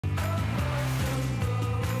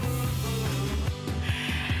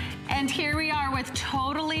And here we are with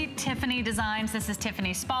Totally Tiffany Designs. This is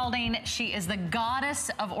Tiffany Spalding. She is the goddess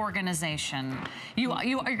of organization. You're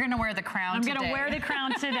gonna wear the crown today. I'm gonna wear the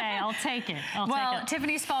crown today. I'll take it. I'll take it.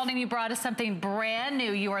 Tiffany Spalding, you brought us something brand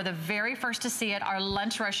new. You are the very first to see it. Our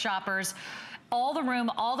lunch rush shoppers. All the room,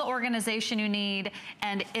 all the organization you need,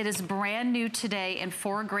 and it is brand new today in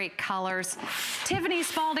 4 great colors. Tiffany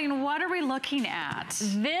Spalding, what are we looking at?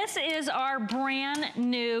 This is our brand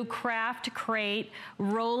new craft crate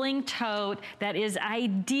rolling tote that is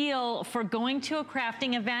ideal for going to a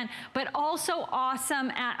crafting event, but also awesome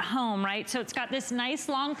at home, right? So it's got this nice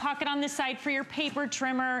long pocket on the side for your paper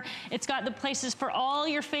trimmer. It's got the places for all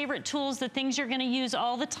your favorite tools, the things you're gonna use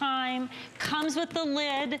all the time. Comes with the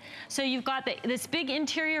lid, so you've got this big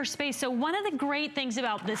interior space. So one of the great things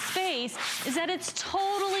about this space is that it's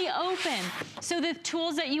totally open. So the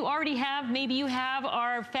tools that you already have, maybe you have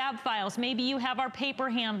our fab files, maybe you have our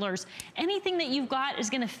paper handlers, anything that you've got is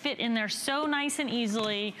gonna fit in there so nice and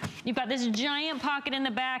easily. You've got this giant pocket in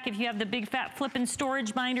the back. If you have the big fat flippin'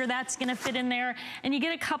 storage binder, that's gonna fit in there. And you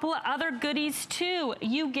get a couple of other goodies too.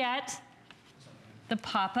 You get the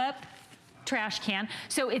pop-up trash can.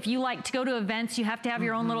 So if you like to go to events, you have to have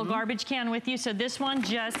your own little garbage can with you. So this one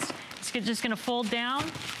it's just gonna fold down,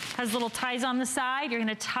 has little ties on the side. You're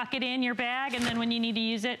gonna tuck it in your bag, and then when you need to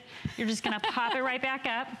use it, you're just gonna pop it right back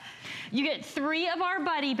up. You get 3 of our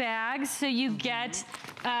buddy bags. So you get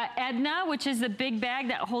Edna, which is the big bag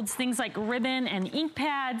that holds things like ribbon and ink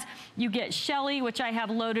pads. You get Shelly, which I have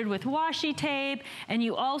loaded with washi tape. And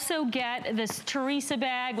you also get this Teresa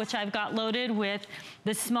bag, which I've got loaded with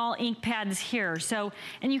the small ink pads here. So,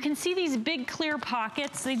 and you can see these big clear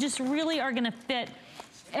pockets. They just really are gonna fit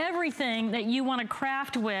everything that you want to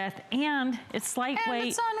craft with, and it's lightweight. And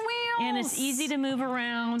it's on wheels. And it's easy to move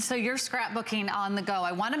around. So you're scrapbooking on the go.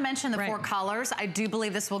 I want to mention the 4 colors. I do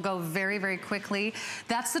believe this will go very, very quickly.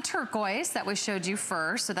 That's the turquoise that we showed you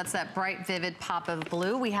first. So that's that bright, vivid pop of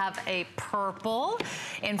blue. We have a purple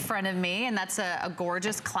in front of me, and that's a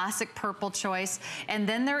gorgeous classic purple choice. And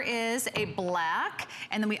then there is a black,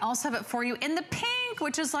 and then we also have it for you in the pink,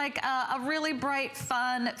 which is like a really bright,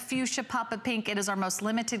 fun fuchsia pop of pink. It is our most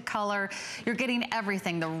limited color. You're getting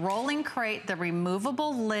everything, the rolling crate, the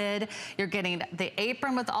removable lid, you're getting the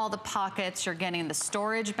apron with all the pockets, you're getting the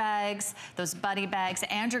storage bags, those buddy bags,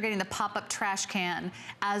 and you're getting the pop-up trash can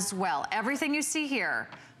as well. Everything you see here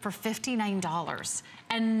for $59.95.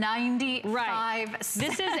 Right.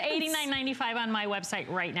 This is $89.95 on my website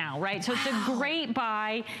right now, right? So it's a great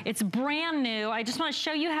buy. It's brand new. I just want to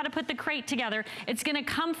show you how to put the crate together. It's going to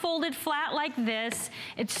come folded flat like this.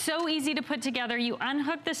 It's so easy to put together. You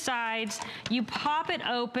unhook the sides, you pop it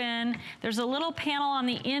open. There's a little panel on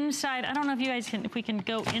the inside. I don't know if you guys can, if we can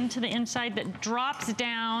go into the inside, that drops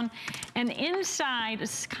down. And inside,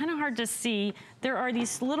 it's kind of hard to see, there are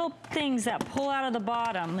these little things that pull out of the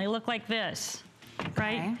bottom. They look like this,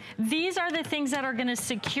 right? Okay. These are the things that are gonna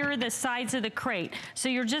secure the sides of the crate. So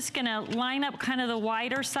you're just gonna line up kind of the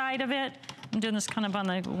wider side of it. I'm doing this kind of on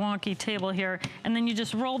the wonky table here. And then you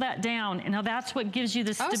just roll that down. And now that's what gives you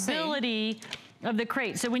the stability of the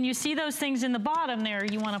crate. So when you see those things in the bottom there,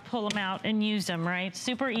 you wanna pull them out and use them, right?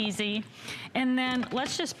 Super easy. And then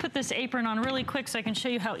let's just put this apron on really quick so I can show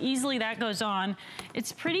you how easily that goes on.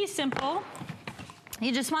 It's pretty simple.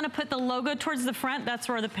 You just want to put the logo towards the front. That's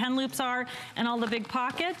where the pen loops are and all the big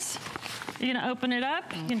pockets. You're going to open it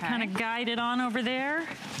up. You can kind of guide it on over there.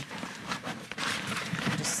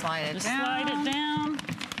 Just slide it down. Slide it down.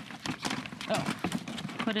 Oh,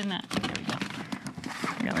 put in that. There we go.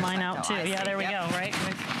 I got mine out too. Yeah, there we go, right?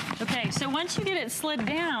 Okay, so once you get it slid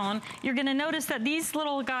down, you're gonna notice that these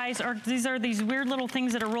little guys these are these weird little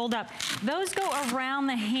things that are rolled up. Those go around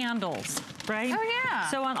the handles, right? Oh yeah.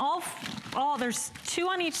 So on there's 2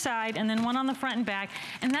 on each side and then 1 on the front and back,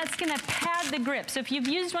 and that's gonna pad the grip. So if you've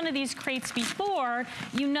used one of these crates before,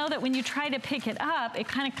 you know that when you try to pick it up, it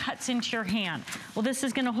kind of cuts into your hand. Well, this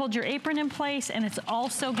is gonna hold your apron in place, and it's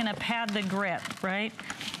also gonna pad the grip, right?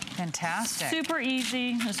 Fantastic. Super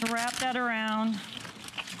easy, just wrap that around.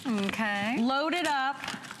 Okay. Load it up,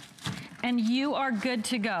 and you are good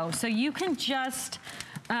to go. So you can just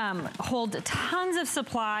hold tons of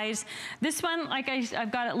supplies. This one, like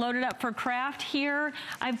I've got it loaded up for craft here.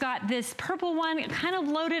 I've got this purple one kind of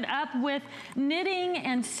loaded up with knitting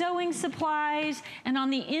and sewing supplies. And on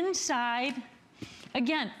the inside,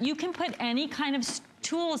 again, you can put any kind of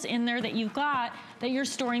tools in there that you've got that you're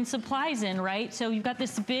storing supplies in, right? So you've got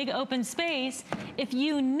this big open space. If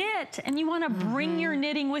you knit and you wanna bring your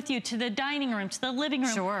knitting with you to the dining room, to the living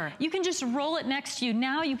room, you can just roll it next to you.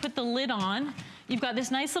 Now you put the lid on, You've got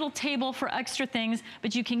this nice little table for extra things,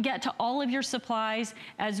 but you can get to all of your supplies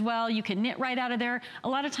as well. You can knit right out of there. A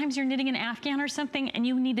lot of times you're knitting an Afghan or something and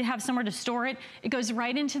you need to have somewhere to store it. It goes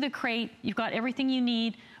right into the crate. You've got everything you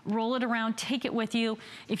need. Roll it around, take it with you.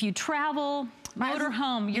 If you travel, motor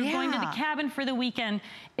home, you're going to the cabin for the weekend,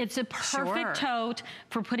 it's a perfect tote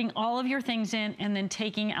for putting all of your things in and then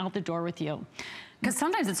taking out the door with you. Because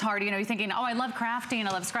sometimes it's hard, you know, you're thinking, oh, I love crafting,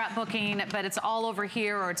 I love scrapbooking, but it's all over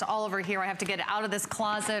here or it's all over here. I have to get it out of this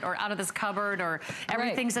closet or out of this cupboard or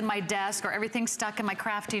everything's in my desk or everything's stuck in my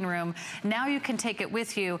crafting room. Now you can take it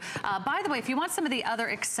with you. By the way, if you want some of the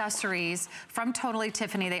other accessories from Totally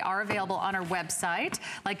Tiffany, they are available on our website.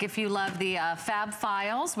 Like if you love the fab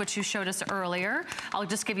files, which you showed us earlier, I'll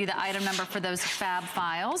just give you the item number for those fab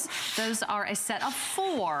files. Those are a set of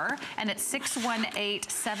 4 and it's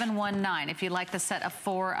 618719. If you like the set of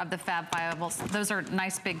 4 of the fab files. Those are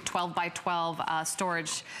nice big 12 by 12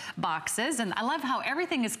 storage boxes. And I love how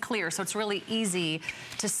everything is clear, so it's really easy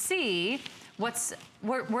to see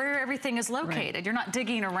where everything is located. You're not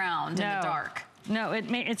digging around in the dark. No,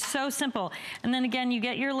 it's so simple. And then again, you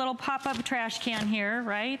get your little pop-up trash can here,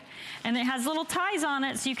 right? And it has little ties on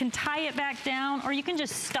it, so you can tie it back down, or you can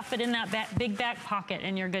just stuff it in that big back pocket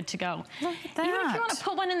and you're good to go. Look at that. Even if you want to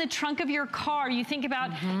put one in the trunk of your car, you think about,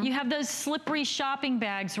 you have those slippery shopping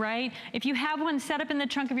bags, right? If you have one set up in the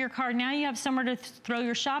trunk of your car, now you have somewhere to throw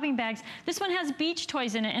your shopping bags. This one has beach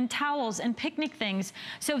toys in it and towels and picnic things.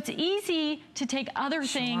 So it's easy to take other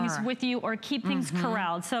things with you or keep things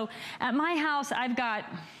corralled. So at my house, I've got,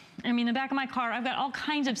 I mean, the back of my car, I've got all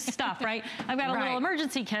kinds of stuff, right? I've got a little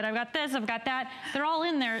emergency kit. I've got this, I've got that. They're all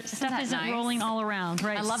in there. Stuff isn't rolling all around,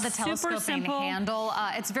 right? I love the telescoping handle.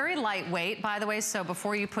 It's very lightweight, by the way, so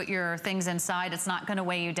before you put your things inside, it's not gonna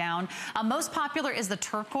weigh you down. Most popular is the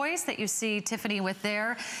turquoise that you see Tiffany with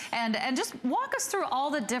there. And just walk us through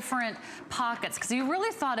all the different pockets, because you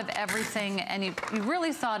really thought of everything, and you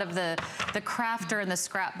really thought of the crafter and the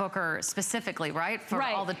scrapbooker specifically, right? For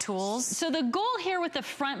all the tools. So the goal here with the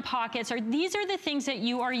front pockets these are the things that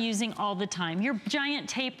you are using all the time. Your giant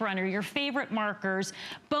tape runner, your favorite markers,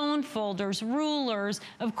 bone folders, rulers.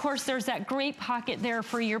 Of course, there's that great pocket there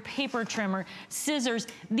for your paper trimmer, scissors.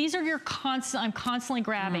 These are your I'm constantly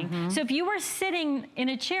grabbing. So if you were sitting in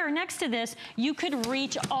a chair next to this, you could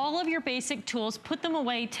reach all of your basic tools, put them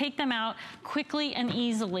away, take them out quickly and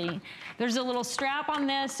easily. There's a little strap on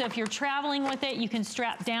this, so if you're traveling with it, you can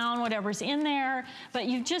strap down whatever's in there. But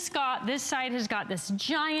you've just got, this side has got this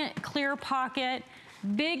giant clear pocket,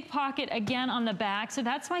 big pocket again on the back. So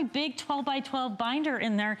that's my big 12 by 12 binder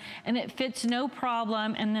in there, and it fits no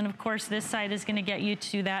problem. And then of course this side is gonna get you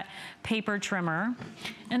to that paper trimmer.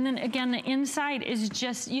 And then again, the inside is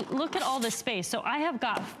just, you look at all the space. So I have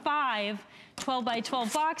got 5 12 by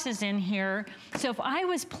 12 boxes in here. So if I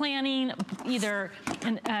was planning either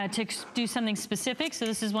to do something specific, so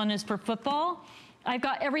this one is for football, I've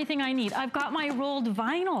got everything I need. I've got my rolled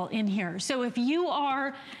vinyl in here. So if you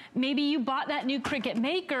are, maybe you bought that new Cricut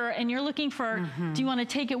maker and you're looking for, do you want to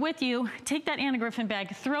take it with you? Take that Anna Griffin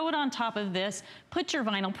bag, throw it on top of this, put your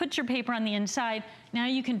vinyl, put your paper on the inside. Now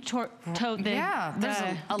you can tote there's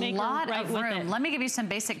a lot of room. Let me give you some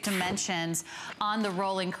basic dimensions on the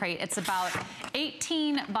rolling crate. It's about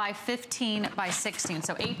 18 by 15 by 16.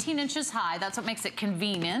 So 18 inches high. That's what makes it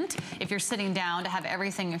convenient if you're sitting down to have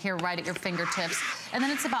everything here right at your fingertips. And then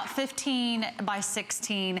it's about 15 by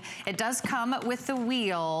 16. It does come with the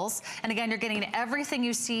wheels. And again, you're getting everything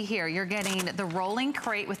you see here. You're getting the rolling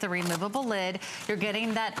crate with the removable lid. You're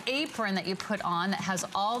getting that apron that you put on that has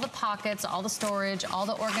all the pockets, all the storage, all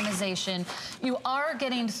the organization. You are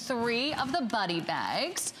getting 3 of the buddy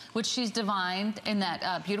bags, which she's designed in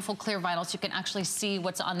that beautiful clear vinyl, so you can actually see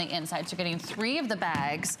what's on the inside. So you're getting 3 of the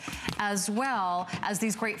bags, as well as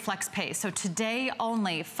these great flex pays. So today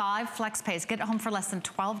only 5 flex pays. Get it home for less than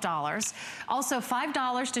 $12. Also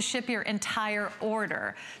 $5 to ship your entire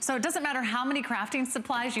order. So it doesn't matter how many crafting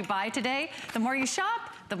supplies you buy today, the more you shop,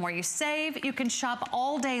 the more you save. You can shop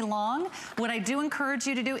all day long. What I do encourage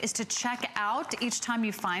you to do is to check out each time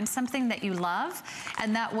you find something that you love,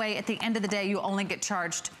 and that way at the end of the day you only get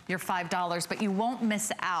charged your $5, but you won't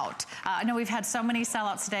miss out. I know we've had so many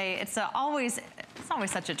sellouts today. It's always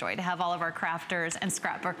such a joy to have all of our crafters and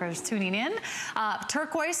scrapbookers tuning in.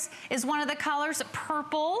 Turquoise is one of the colors.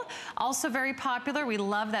 Purple, also very popular. We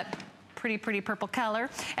love that pretty, pretty purple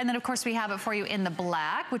color. And then of course we have it for you in the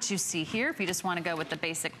black, which you see here, if you just wanna go with the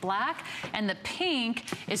basic black. And the pink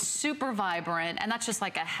is super vibrant, and that's just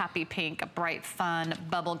like a happy pink, a bright, fun,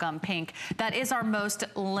 bubblegum pink. That is our most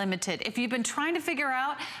limited. If you've been trying to figure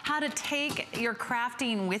out how to take your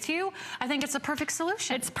crafting with you, I think it's a perfect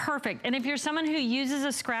solution. It's perfect. And if you're someone who uses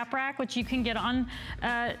a scrap rack, which you can get on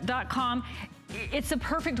 .com, it's a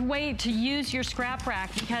perfect way to use your scrap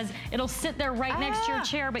rack because it'll sit there right next to your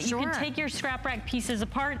chair, but you can take your scrap rack pieces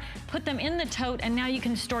apart, put them in the tote, and now you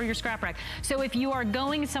can store your scrap rack. So if you are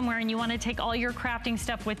going somewhere and you want to take all your crafting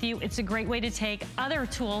stuff with you, it's a great way to take other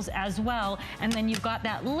tools as well. And then you've got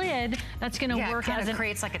that lid that's going to work as it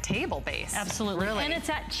creates like a table base. Absolutely. Really. And it's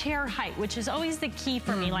at chair height, which is always the key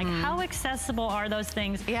for me. Like, how accessible are those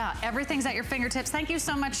things? Yeah, everything's at your fingertips. Thank you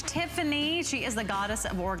so much, Tiffany. She is the goddess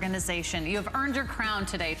of organization. You have earned your crown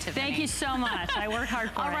today, Tiffany. Thank you so much. I work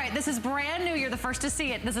hard for it. All right, this is brand new. You're the first to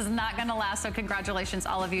see it. This is not going to last, so congratulations,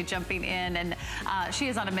 all of you jumping in. And she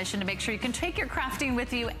is on a mission to make sure you can take your crafting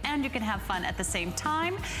with you and you can have fun at the same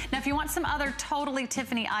time. Now, if you want some other Totally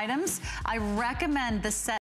Tiffany items, I recommend the set